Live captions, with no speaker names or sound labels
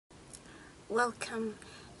welcome,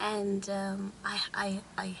 and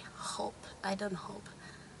I hope, I don't hope,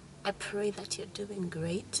 I pray that you're doing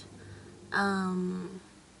great. Um,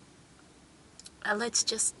 let's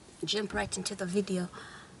just jump right into the video.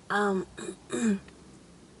 Um,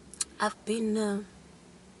 I've been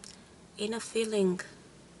feeling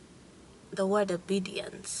the word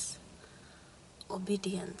obedience,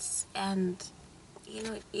 and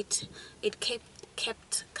it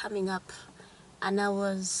kept coming up, and I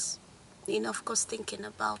was, of course, thinking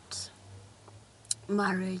about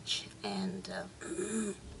marriage and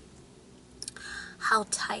how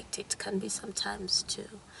tight it can be sometimes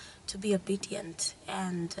to be obedient,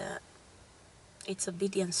 and it's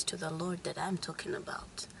obedience to the Lord that I'm talking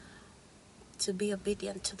about. To be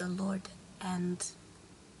obedient to the Lord and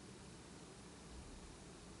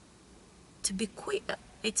to be quick.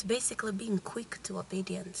 It's basically being quick to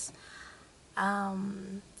obedience.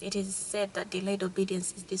 It is said that delayed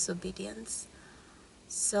obedience is disobedience.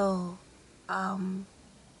 So I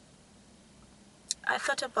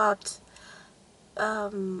thought about,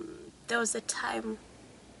 there was a time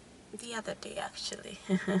the other day actually.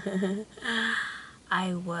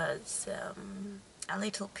 I was a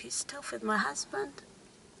little pissed off with my husband,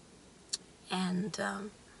 and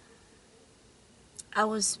I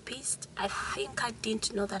was pissed. I think I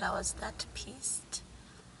didn't know that I was that pissed,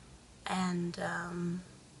 and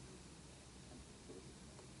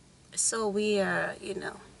so we are,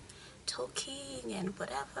 talking and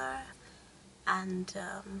whatever, and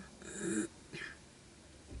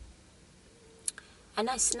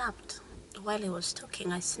I snapped while he was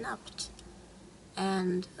talking. I snapped,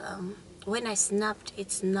 and when I snapped,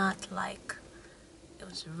 it's not like it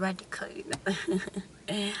was radical,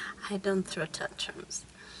 I don't throw tantrums,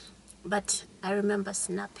 but I remember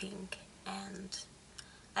snapping, and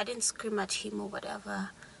I didn't scream at him or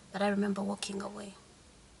whatever, but I remember walking away.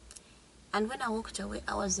 And when I walked away,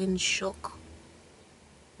 I was in shock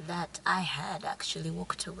that I had actually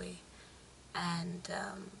walked away. And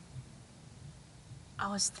I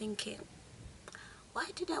was thinking,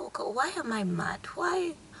 why did I walk away? Why am I mad?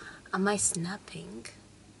 Why am I snapping?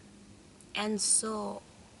 And so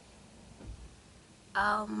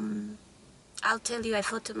I'll tell you, I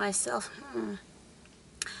thought to myself,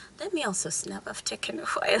 let me also snap. I've taken a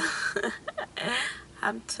while.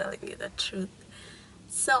 I'm telling you the truth.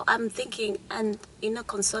 So I'm thinking, and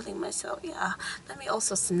consoling myself, yeah, let me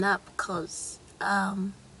also snap, because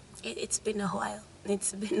it's been a while.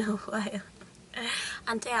 It's been a while.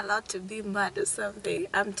 Aren't I allowed to be mad or something?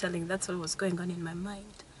 I'm telling you, that's what was going on in my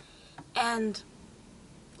mind. And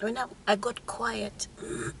when I got quiet,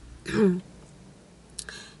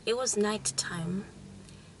 it was night time,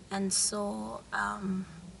 and so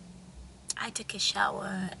I take a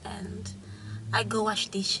shower and I go wash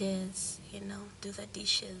dishes, do the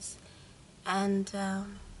dishes, and I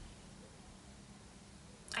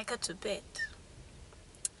go to bed.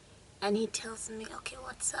 And he tells me, okay,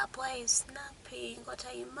 what's up? Why are you snapping? What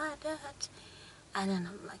are you mad at? And then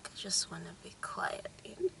I'm like, I just want to be quiet.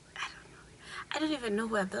 I don't know. I don't even know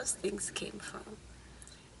where those things came from.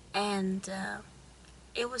 And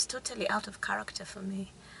it was totally out of character for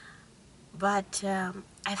me. But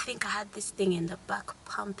I think I had this thing in the back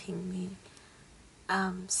pumping me,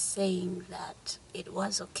 saying that it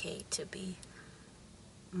was okay to be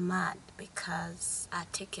mad because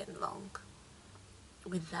I'd taken long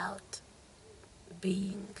without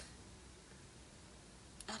being,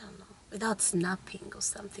 I don't know, without snapping or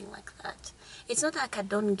something like that. It's not like I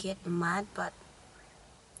don't get mad, but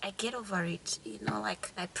I get over it,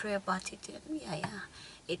 like I pray about it, and yeah,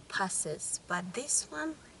 it passes. But this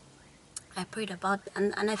one, I prayed about,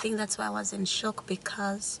 and I think that's why I was in shock,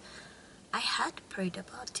 because I had prayed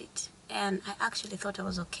about it, and I actually thought I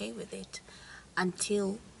was okay with it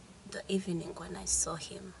until the evening when I saw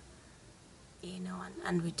him,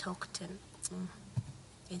 and we talked, and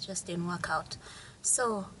it just didn't work out.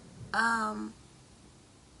 So,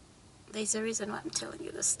 there's a reason why I'm telling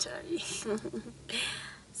you the story.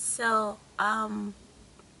 So,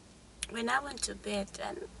 when I went to bed,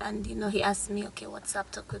 and he asked me, okay, what's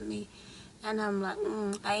up, talk with me. And I'm like,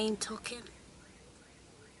 I ain't talking.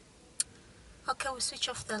 Okay, we switch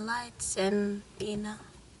off the lights, and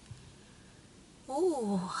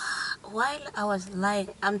ooh, while I was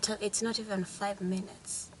lying, it's not even 5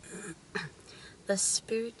 minutes. The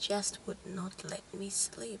spirit just would not let me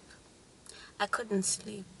sleep. I couldn't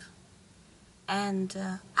sleep. And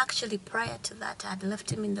actually, prior to that, I'd left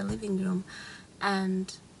him in the living room,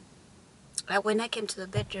 and when I came to the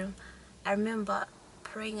bedroom, I remember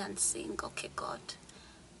praying and saying, okay, God,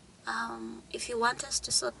 if you want us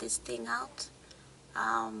to sort this thing out,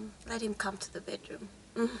 let him come to the bedroom.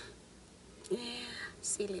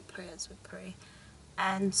 silly prayers we pray.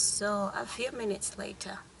 And so a few minutes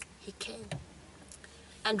later, he came.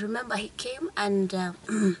 And remember, he came and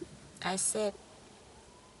I said,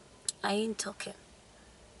 I ain't talking.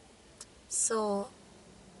 So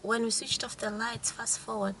when we switched off the lights, fast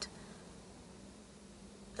forward,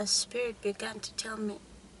 the spirit began to tell me,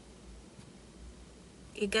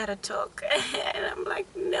 you gotta talk. And I'm like,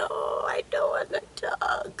 no, I don't want to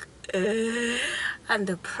talk. And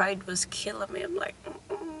the pride was killing me. I'm like,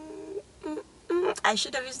 I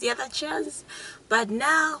should have used the other chance. But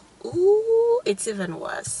now, ooh, it's even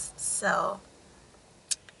worse. So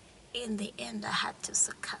in the end, I had to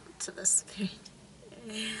succumb to the spirit.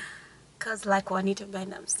 Because like Juanita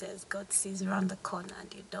Bynum says, God sees around the corner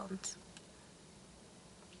and you don't.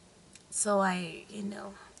 So I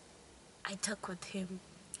talk with him.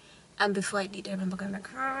 And before I did, I remember going like,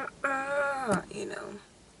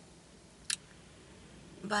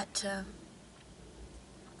 But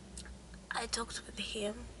I talked with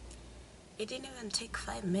him. It didn't even take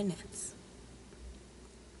 5 minutes.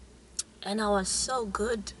 And I was so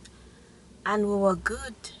good. And we were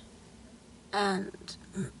good. And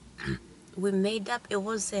we made up. It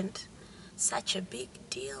wasn't such a big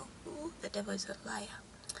deal. Ooh, the devil is a liar.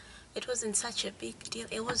 It wasn't such a big deal.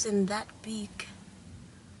 It wasn't that big.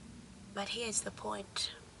 But here's the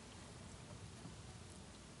point.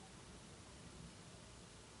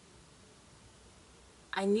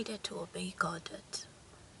 I needed to obey God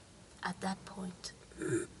at that point.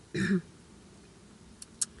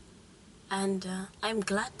 And I'm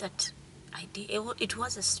glad that I did. It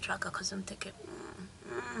was a struggle because I'm thinking,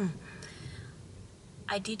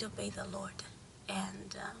 I did obey the Lord.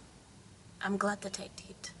 And I'm glad that I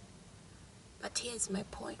did. But here's my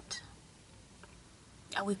point.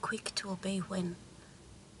 Are we quick to obey when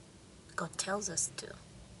God tells us to?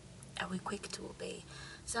 Are we quick to obey?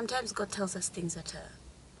 Sometimes God tells us things that are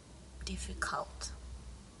difficult,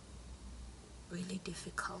 really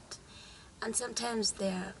difficult. And sometimes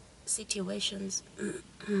there are situations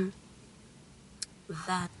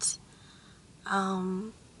that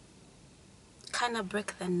kind of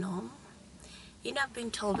break the norm. I've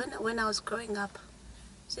been told when I was growing up,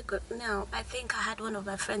 now I think I had one of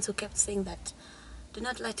my friends who kept saying that, do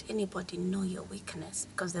not let anybody know your weakness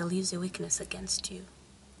because they'll use your weakness against you.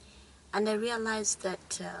 And I realized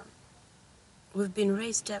that we've been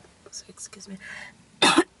raised up,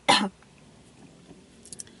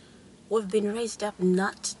 we've been raised up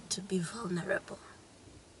not to be vulnerable,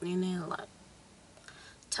 like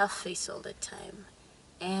tough face all the time.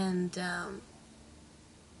 And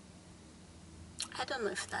I don't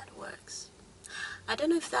know if that works. I don't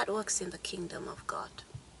know if that works in the kingdom of God.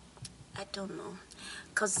 I don't know.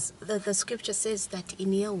 Because the scripture says that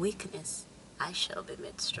in your weakness, I shall be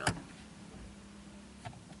made strong.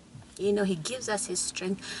 He gives us his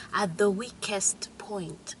strength at the weakest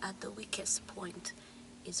point. At the weakest point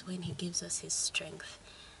is when he gives us his strength.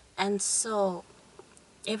 And so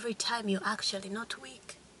every time you're actually not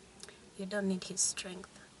weak, you don't need his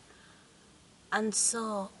strength. And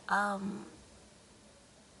so I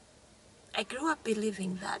grew up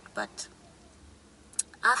believing that, but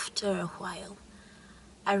after a while,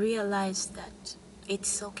 I realized that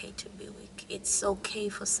it's okay to be weak. It's okay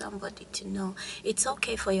for somebody to know. It's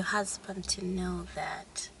okay for your husband to know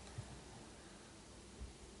that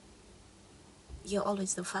you're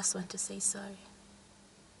always the first one to say sorry.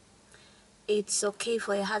 It's okay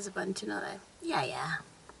for your husband to know that, yeah,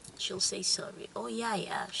 she'll say sorry. Oh,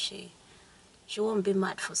 yeah, she won't be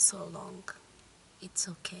mad for so long. It's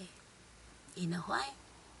okay. You know why?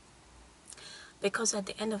 Because at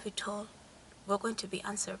the end of it all, we're going to be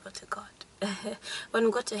answerable to God. When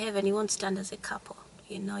we go to heaven, you won't stand as a couple.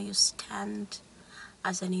 You stand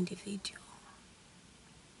as an individual.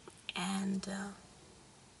 And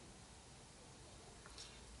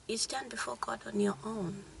you stand before God on your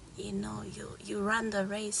own. You run the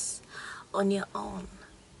race on your own.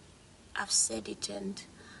 I've said it and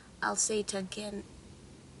I'll say it again.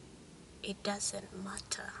 It doesn't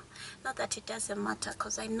matter. Not that it doesn't matter,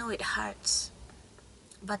 because I know it hurts.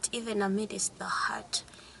 But even amidst the hurt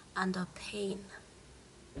and the pain,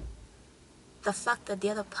 the fact that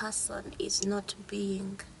the other person is not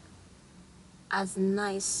being as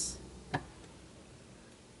nice,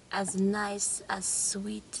 as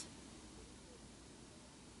sweet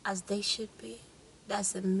as they should be,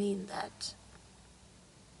 doesn't mean that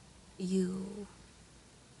you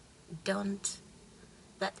don't,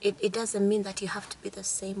 that it doesn't mean that you have to be the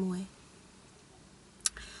same way.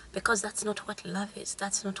 Because that's not what love is.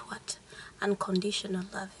 That's not what unconditional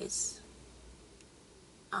love is.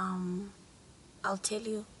 I'll tell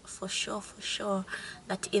you for sure,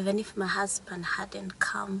 that even if my husband hadn't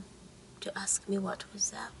come to ask me what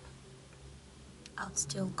was up, I would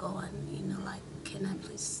still go and, like, can I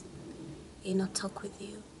please, talk with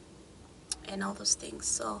you and all those things.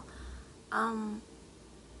 So,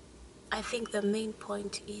 I think the main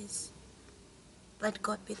point is let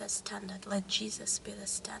God be the standard, let Jesus be the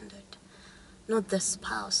standard, not the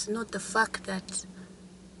spouse, not the fact that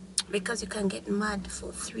because you can get mad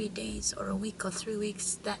for 3 days or a week or 3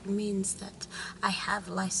 weeks, that means that I have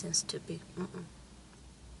license to be.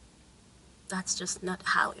 That's just not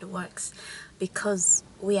how it works, because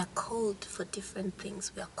we are called for different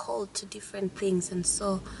things. We are called to different things. And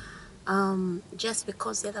so just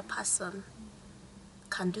because the other person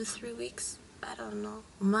can do 3 weeks, I don't know,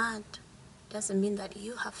 mad, doesn't mean that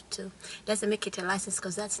you have to. Doesn't make it a license,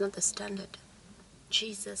 because that's not the standard.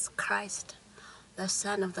 Jesus Christ, the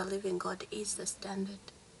Son of the living God, is the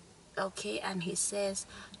standard. Okay, and he says,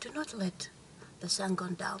 do not let the sun go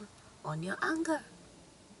down on your anger.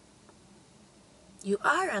 You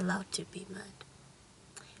are allowed to be mad.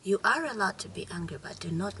 You are allowed to be angry, but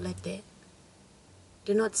do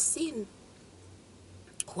not sin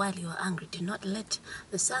while you are angry. Do not let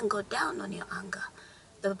the sun go down on your anger.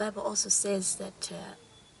 The Bible also says that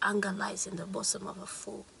anger lies in the bosom of a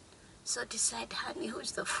fool. So decide, honey,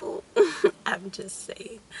 who's the fool? I'm just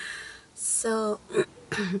saying. So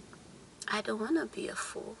I don't want to be a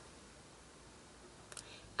fool.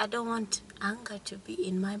 I don't want anger to be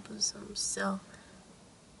in my bosom. So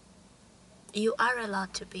you are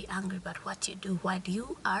allowed to be angry, but what you do while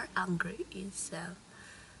you are angry is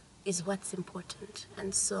what's important.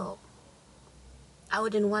 And so I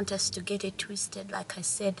wouldn't want us to get it twisted. Like I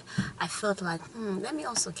said, I felt like, let me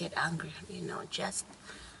also get angry, just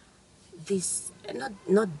this,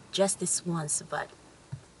 not just this once, but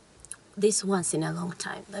this once in a long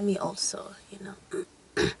time. Let me also,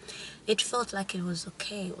 it felt like it was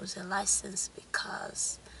okay. It was a license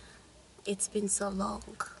because it's been so long,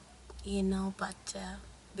 but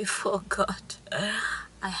before God,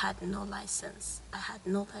 I had no license.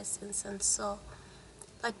 And so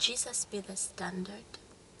let Jesus be the standard.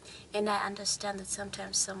 And I understand that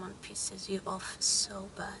sometimes someone pisses you off so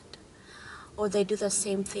bad, or they do the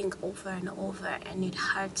same thing over and over, and it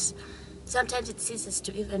hurts. Sometimes it ceases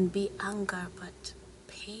to even be anger, but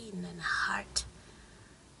pain and hurt.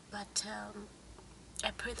 But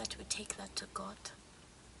I pray that we take that to God,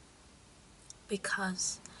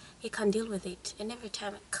 because he can deal with it. And every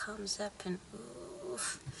time it comes up, and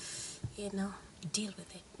deal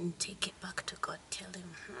with it and take it back to God. Tell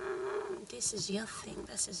him, this is your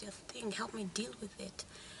thing. Help me deal with it.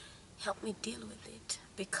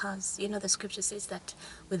 Because, the scripture says that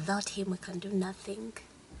without him we can do nothing.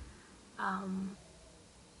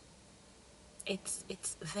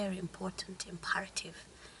 It's very important, imperative,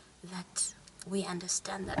 that we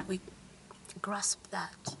understand that, we grasp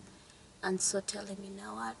that. And so tell him,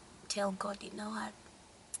 tell God,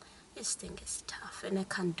 this thing is tough and I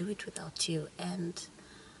can't do it without you. And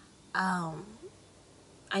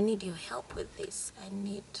I need your help with this.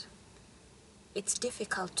 It's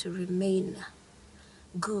difficult to remain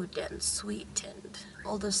good and sweet and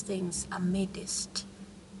all those things amidst,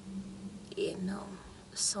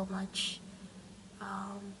 so much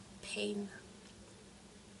pain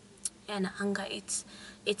and anger.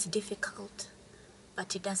 It's difficult,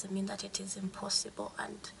 but it doesn't mean that it is impossible.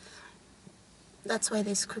 And that's why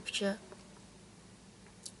the scripture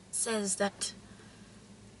says that,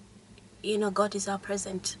 God is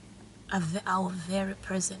our very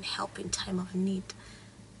present help in time of need.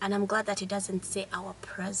 And I'm glad that it doesn't say our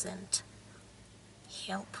present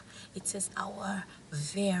help. It says our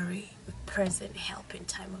very present help in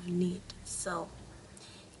time of need. So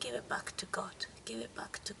give it back to God.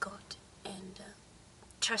 And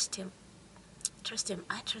trust him.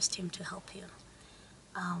 I trust him to help you.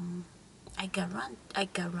 I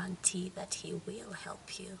guarantee that he will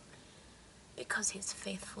help you, because he's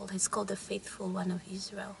faithful. He's called the faithful one of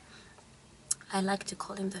Israel. I like to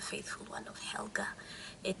call him the faithful one of Helga.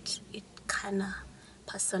 It kind of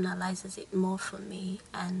personalizes it more for me,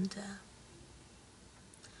 and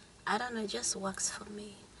I don't know, it just works for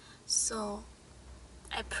me. So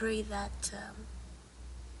I pray that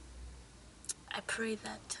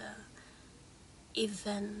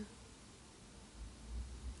even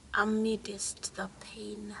amidst the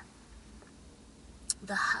pain,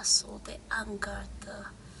 the hassle, the anger,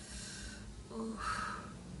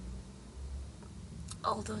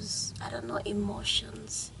 all those,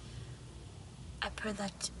 emotions, I pray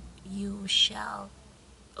that you shall,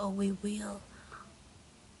 or we will,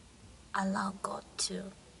 allow God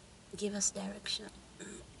to give us direction.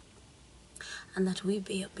 and that we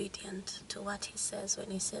be obedient to what he says.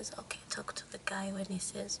 When he says, okay, talk to the guy. When he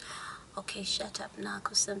says, okay, shut up now,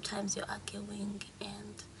 because sometimes you're arguing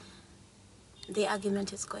and the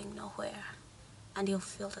argument is going nowhere, and you'll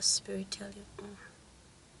feel the Spirit tell you,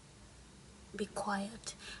 be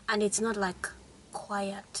quiet. And it's not like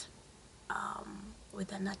quiet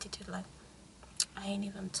with an attitude like, I ain't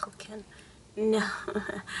even talking. No,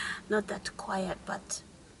 not that quiet, but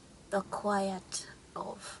the quiet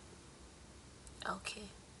of, okay,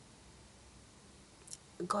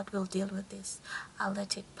 God will deal with this. I'll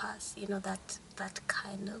let it pass. You know, that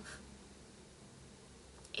kind of,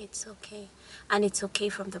 it's okay. And it's okay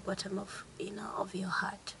from the bottom of, of your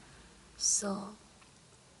heart. So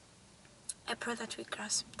I pray that we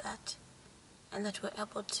grasp that and that we're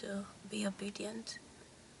able to be obedient,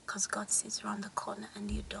 because God sees around the corner and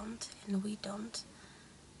you don't, and we don't.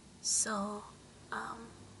 So,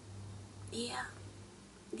 yeah.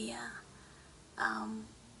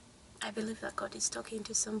 I believe that God is talking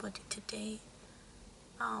to somebody today.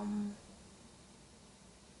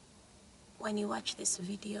 When you watch this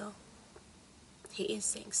video, he is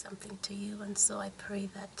saying something to you, and so I pray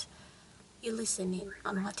that you listen in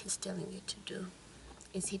on what he's telling you to do.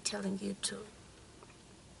 Is he telling you to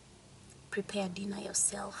prepare dinner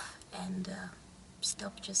yourself and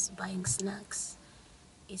stop just buying snacks?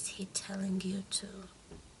 Is he telling you to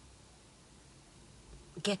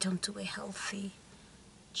get onto a healthy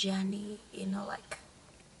journey, like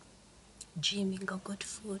gymming or good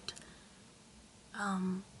food?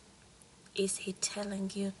 Is he telling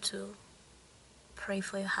you to pray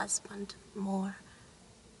for your husband more?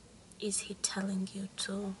 Is he telling you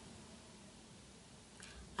to,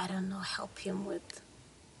 I don't know, help him with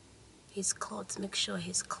his clothes? Make sure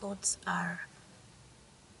his clothes are,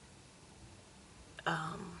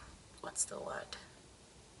 what's the word?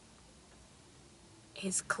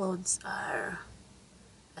 His clothes are,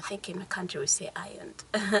 I think in my country we say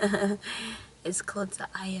ironed. His clothes are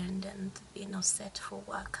ironed and, set for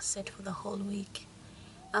work, set for the whole week.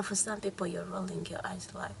 And for some people, you're rolling your eyes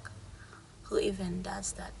like, who even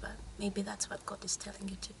does that? But maybe that's what God is telling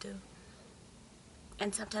you to do.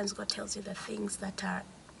 And sometimes God tells you the things that are,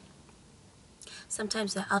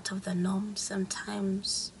 sometimes they're out of the norm.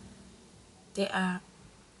 Sometimes they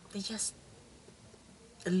just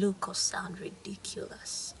look or sound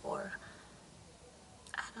ridiculous, or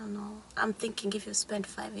I don't know. I'm thinking, if you spend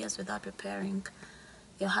 5 years without preparing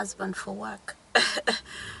your husband for work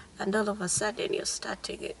and all of a sudden you're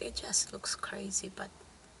starting it just looks crazy. But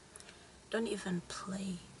don't even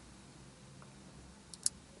play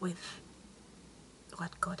with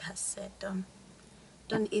what God has said. Don't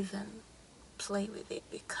even play with it,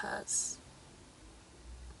 because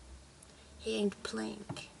he ain't playing,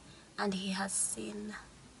 and he has seen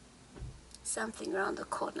something around the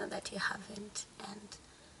corner that you haven't. And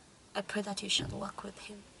I pray that you shall walk with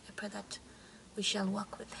him. I pray that we shall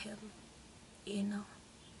walk with him.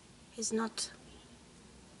 He's not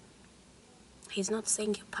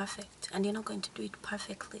saying you're perfect, and you're not going to do it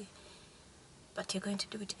perfectly, but you're going to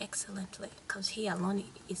do it excellently, because he alone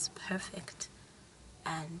is perfect,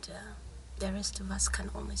 and the rest of us can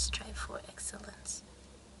only strive for excellence.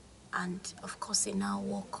 And of course, in our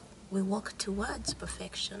walk, we walk towards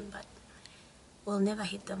perfection, but we'll never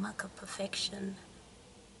hit the mark of perfection,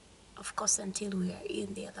 of course, until we are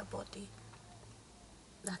in the other body.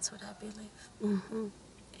 That's what I believe.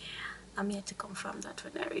 I'm here to confirm that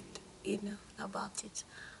when I read, about it.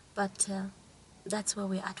 But that's where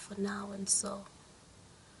we're at for now. And so,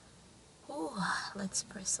 let's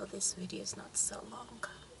pray so this video is not so long.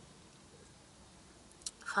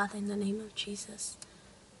 Father, in the name of Jesus,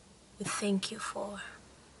 we thank you for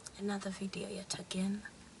another video yet again.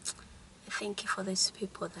 I thank you for these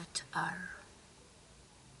people that are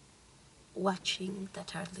watching,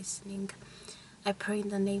 that are listening. I pray in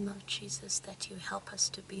the name of Jesus that you help us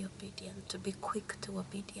to be obedient, to be quick to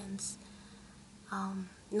obedience,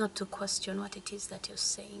 not to question what it is that you're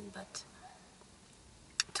saying, but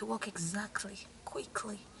to walk exactly,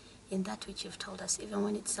 quickly, in that which you've told us, even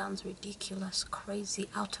when it sounds ridiculous, crazy,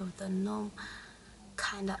 out of the norm.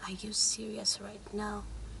 Kinda, are you serious right now?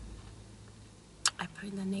 I pray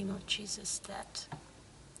in the name of Jesus that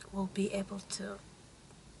we'll be able to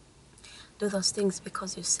do those things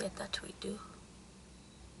because you said that we do.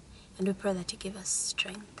 And we pray that you give us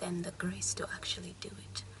strength and the grace to actually do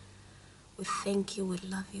it. We thank you, we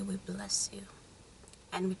love you, we bless you,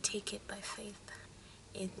 and we take it by faith.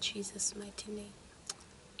 In Jesus' mighty name,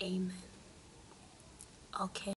 amen. Okay.